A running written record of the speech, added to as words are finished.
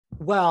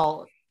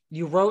Well,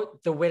 you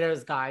wrote The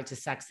Widow's Guide to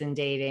Sex and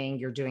Dating.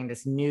 You're doing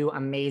this new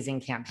amazing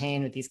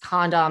campaign with these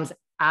condoms.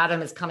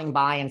 Adam is coming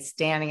by and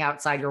standing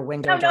outside your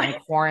window during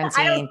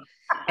quarantine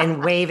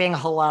and waving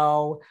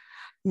hello.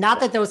 Not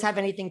that those have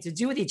anything to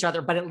do with each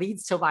other, but it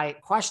leads to my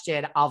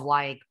question of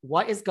like,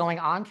 what is going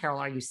on, Carole?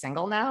 Are you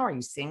single now? Are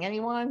you seeing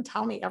anyone?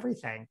 Tell me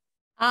everything.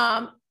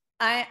 I'm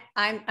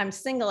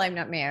single. I'm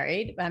not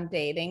married. I'm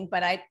dating,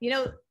 but I'm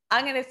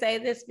going to say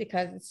this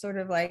because it's sort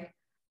of like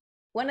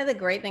one of the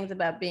great things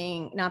about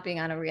not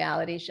being on a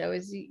reality show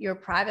is your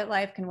private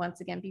life can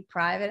once again be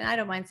private. And I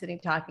don't mind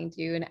sitting talking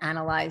to you and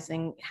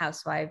analyzing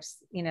Housewives,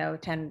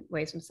 10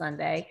 Ways from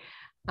Sunday,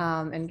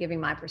 and giving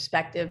my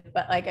perspective.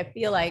 But like, I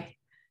feel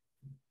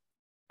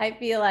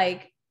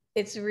like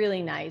it's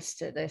really nice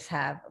to just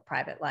have a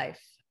private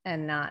life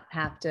and not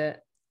have to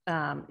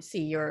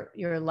see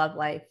your love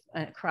life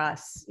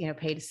across,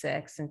 Pay to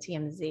Six and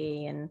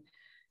TMZ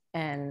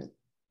and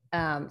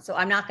so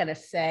I'm not going to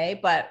say,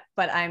 but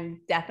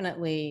I'm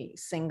definitely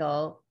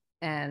single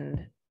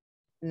and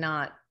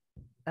not,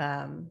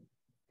 not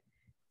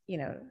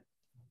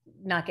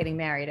getting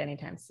married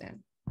anytime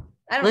soon.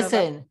 I don't know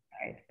about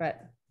married,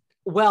 but.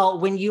 Well,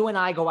 when you and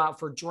I go out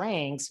for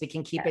drinks, we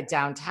can keep it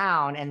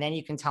downtown and then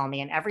you can tell me,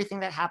 and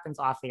everything that happens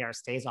off the air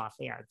stays off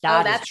the air.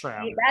 That's true.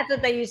 That's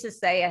what they used to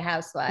say at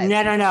Housewives.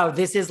 No.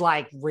 This is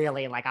like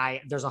really like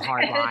there's a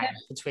hard line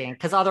between,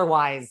 because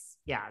otherwise,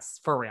 yes,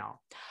 for real.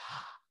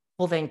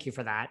 Well, thank you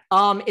for that.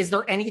 Is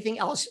there anything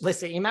else?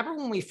 Listen, you remember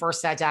when we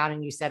first sat down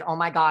and you said, oh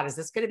my God, is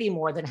this going to be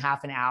more than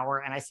half an hour?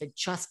 And I said,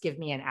 just give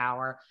me an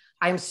hour.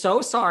 I'm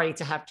so sorry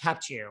to have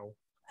kept you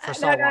for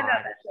so long. No,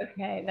 that's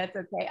okay. That's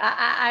okay.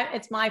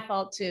 It's my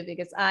fault too,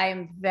 because I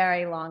am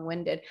very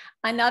long-winded.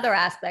 Another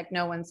aspect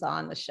no one saw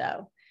on the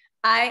show.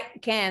 I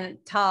can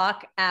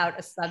talk out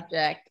a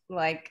subject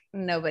like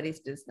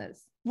nobody's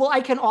business. Well,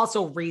 I can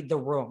also read the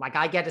room. Like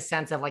I get a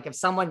sense of like, if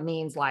someone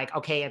means like,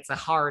 okay, it's a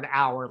hard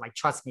hour, like,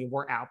 trust me,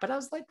 we're out. But I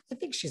was like, I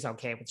think she's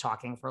okay with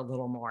talking for a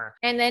little more.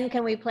 And then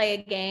can we play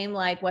a game?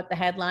 Like what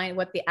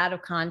the out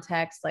of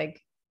context,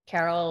 like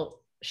Carole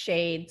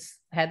Shades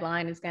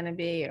headline is going to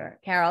be, or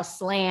Carole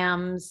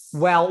slams?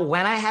 Well,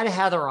 when I had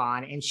Heather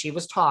on and she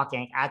was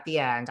talking at the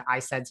end, I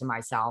said to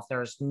myself,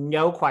 there's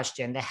no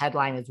question. The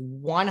headline is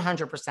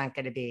 100%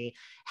 going to be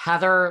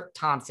Heather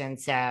Thompson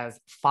says,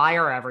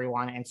 fire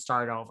everyone and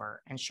start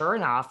over. And sure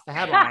enough, the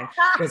headline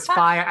was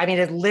fire. I mean,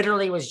 it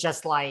literally was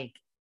just like,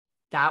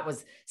 that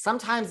was,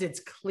 sometimes it's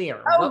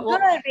clear.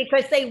 Good,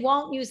 because they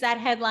won't use that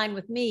headline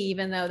with me,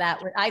 even though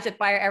I said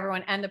fire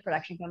everyone and the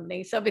production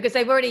company. So because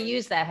they've already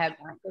used that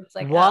headline. It's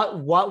like,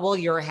 what will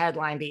your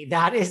headline be?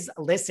 That is,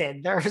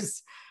 listen,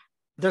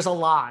 there's a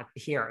lot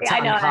here to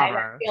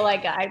uncover.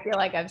 I feel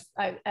like I've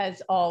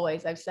as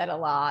always, I've said a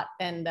lot,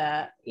 and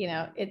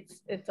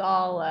it's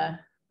all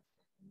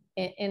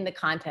in the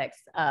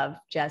context of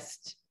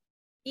just,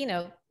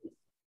 I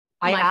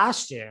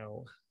asked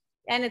you.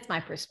 And it's my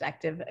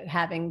perspective,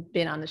 having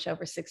been on the show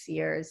for 6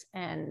 years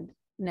and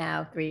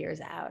now 3 years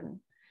out.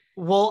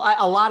 Well,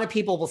 a lot of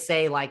people will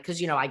say like,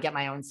 because, I get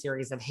my own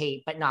series of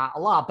hate, but not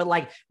a lot. But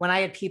like when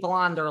I had people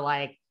on, they're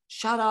like,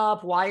 shut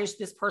up. Why is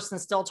this person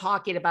still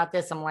talking about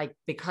this? I'm like,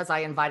 because I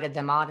invited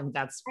them on and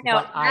that's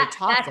what I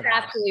talked about.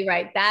 That's absolutely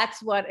right.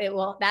 That's what it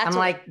will. I'm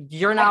like,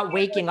 you're not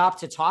waking up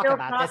to talk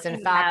about this.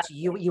 In fact,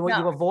 you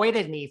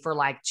avoided me for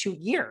like 2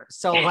 years.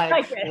 So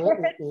like,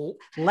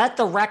 let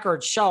the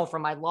record show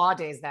from my law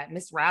days that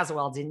Miss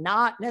Radziwill did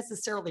not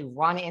necessarily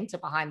run into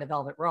behind the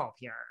velvet rope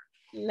here.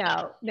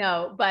 No,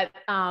 but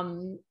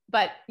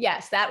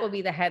yes, that will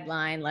be the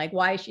headline. Like,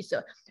 why is she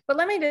so? But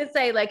let me just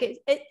say, like,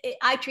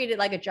 I treat it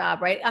like a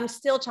job, right? I'm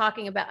still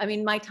talking about,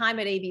 my time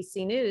at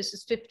ABC News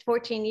is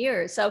 14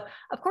 years. So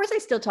of course I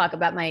still talk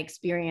about my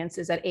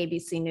experiences at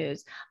ABC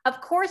News. Of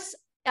course,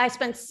 I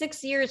spent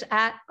 6 years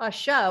at a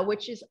show,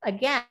 which is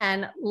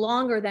again,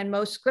 longer than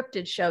most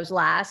scripted shows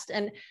last.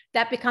 And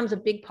that becomes a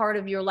big part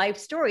of your life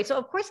story. So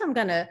of course I'm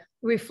going to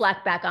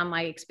reflect back on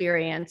my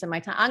experience and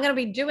my time. I'm going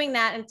to be doing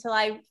that until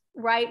I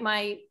write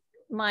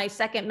my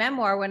second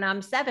memoir when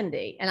I'm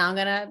 70, and I'm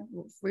going to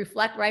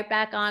reflect right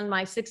back on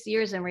my 6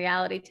 years in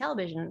reality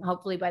television.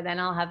 Hopefully by then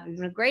I'll have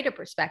even a greater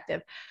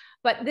perspective,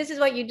 but this is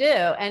what you do.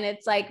 And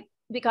it's like,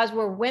 because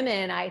we're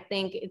women, I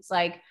think it's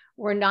like,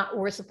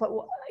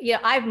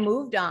 I've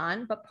moved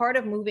on, but part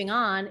of moving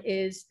on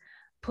is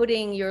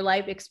putting your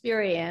life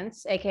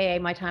experience, AKA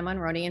my time on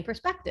RHONY, in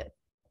perspective.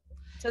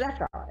 So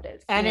that's all it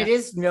is. And it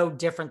is no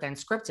different than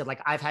scripted.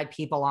 Like I've had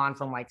people on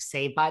from like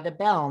Saved by the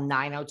Bell,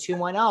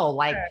 90210.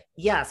 Like,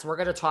 yes, we're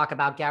going to talk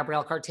about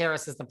Gabrielle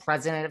Carteris as the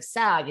president of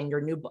SAG and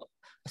your new book.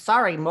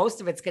 Sorry,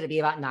 most of it's going to be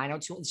about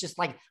 902. It's just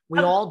like, we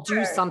all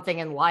do something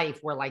in life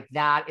where like,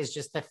 that is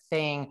just the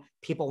thing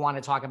people want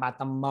to talk about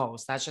the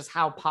most. That's just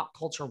how pop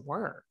culture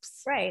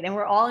works. Right. And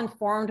we're all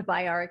informed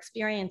by our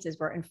experiences.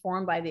 We're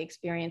informed by the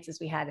experiences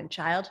we had in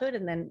childhood,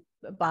 and then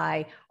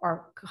by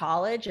our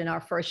college and our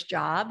first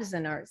jobs,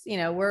 and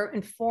we're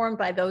informed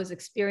by those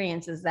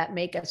experiences that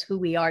make us who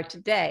we are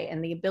today.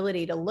 And the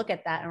ability to look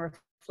at that and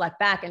reflect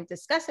back and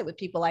discuss it with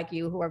people like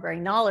you who are very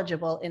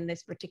knowledgeable in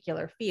this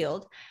particular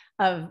field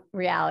of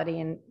reality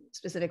and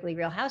specifically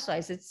Real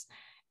Housewives.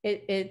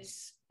 It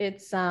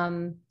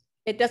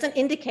doesn't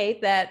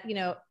indicate that, you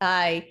know,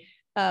 I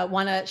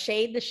want to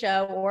shade the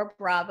show or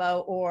Bravo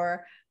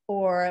or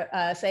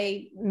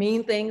say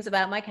mean things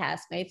about my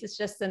castmates. It's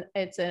just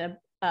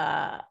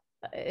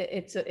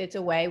it's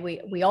a way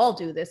we all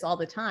do this all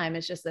the time.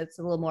 It's just that it's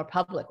a little more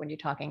public when you're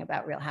talking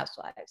about Real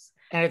Housewives.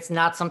 And it's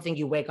not something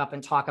you wake up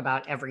and talk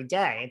about every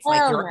day. It's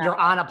like you're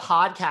on a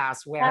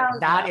podcast where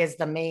that is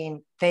the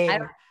main thing. I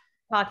don't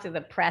talk to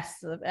the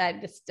press. I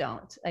just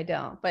don't. I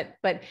don't. But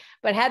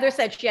Heather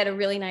said she had a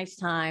really nice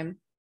time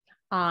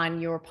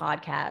on your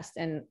podcast,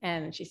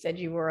 and she said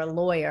you were a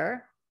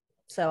lawyer.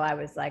 So I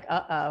was like,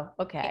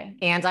 okay.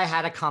 And I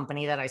had a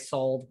company that I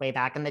sold way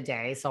back in the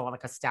day. So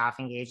like a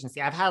staffing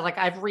agency. I've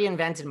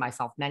reinvented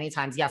myself many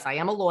times. Yes, I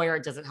am a lawyer.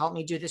 Does it help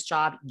me do this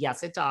job?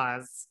 Yes, it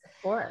does.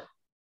 Of course.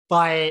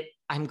 But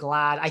I'm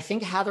glad. I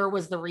think Heather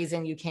was the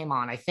reason you came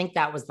on. I think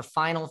that was the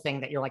final thing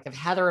that you're like, if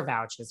Heather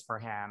vouches for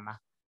him.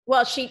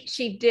 Well,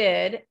 she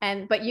did.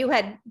 But you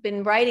had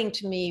been writing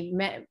to me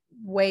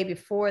way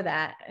before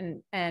that.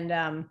 And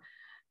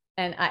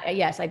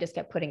I just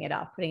kept putting it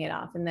off.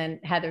 And then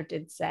Heather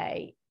did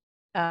say,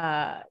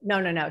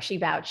 no, she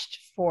vouched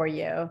for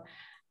you.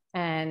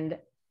 And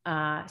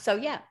so,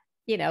 yeah,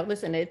 you know,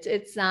 listen,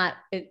 it's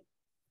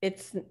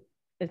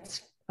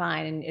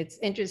fine. And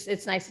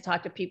it's nice to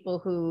talk to people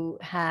who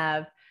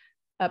have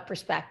a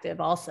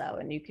perspective also.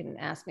 And you can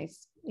ask me,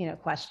 you know,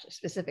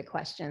 specific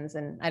questions,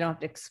 and I don't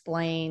have to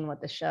explain what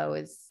the show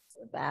is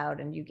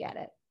about, and you get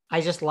it.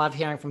 I just love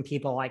hearing from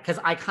people, like, because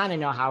I kind of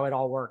know how it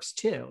all works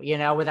too, you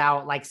know,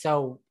 without like,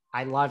 so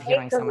I love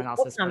hearing someone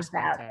else's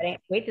perspective.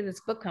 Wait till this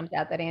book comes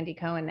out that Andy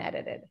Cohen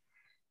edited.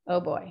 Oh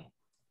boy.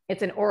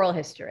 It's an oral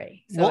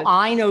history. So well,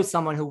 I know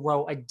someone who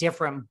wrote a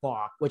different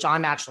book, which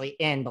I'm actually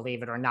in,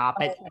 believe it or not,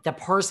 but the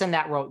person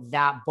that wrote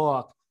that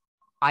book,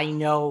 I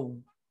know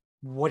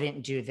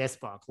wouldn't do this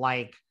book.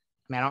 Like,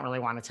 I mean, I don't really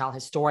want to tell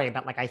his story,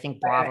 but like, I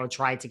think Bravo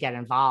tried to get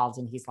involved,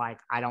 and he's like,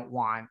 I don't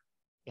want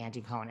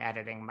Andy Cohen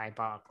editing my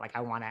book. Like,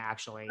 I want to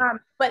actually.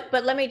 But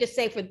let me just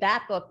say, for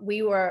that book,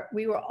 we were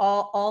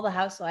all the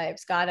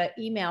housewives got an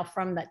email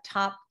from the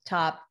top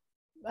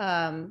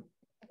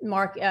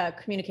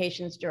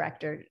communications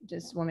director,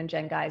 this woman,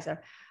 Jen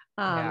Geyser,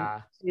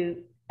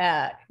 to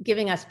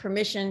giving us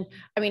permission.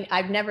 I mean,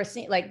 I've never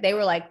seen, like, they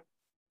were like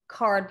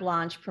carte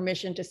blanche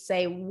permission to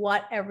say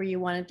whatever you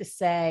wanted to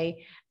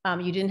say.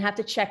 You didn't have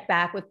to check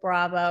back with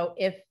Bravo.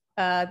 If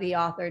the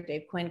author,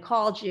 Dave Quinn,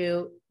 called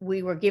you,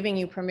 we were giving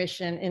you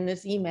permission in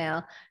this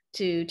email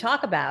to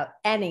talk about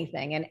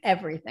anything and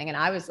everything. And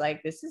I was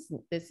like, this is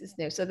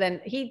new. So then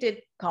he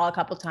did call a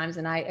couple of times,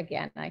 and I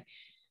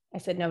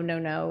said,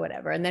 no,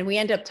 whatever. And then we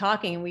ended up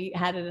talking, and we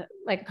had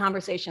a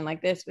conversation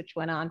like this, which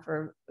went on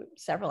for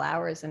several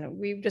hours, and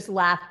we just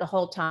laughed the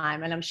whole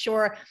time. And I'm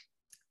sure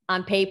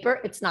on paper,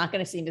 it's not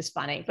going to seem as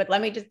funny, but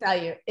let me just tell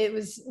you, it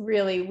was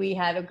really, we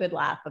had a good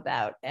laugh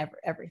about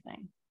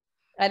everything.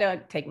 I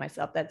don't take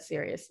myself that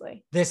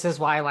seriously. This is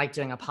why I like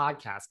doing a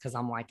podcast, because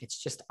I'm like, it's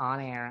just on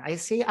air.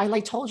 I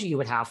like told you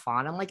would have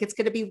fun. I'm like, it's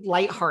going to be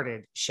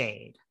lighthearted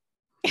shade.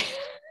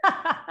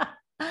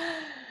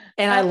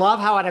 And I love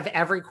how out of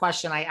every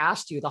question I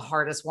asked you, the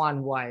hardest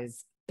one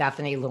was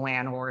Bethenny,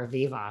 Luann, or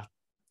Aviva.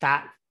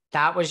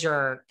 That was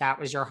your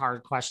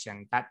hard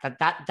question.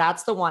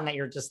 That's the one that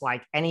you're just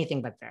like,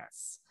 anything but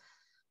this.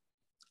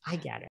 I get it.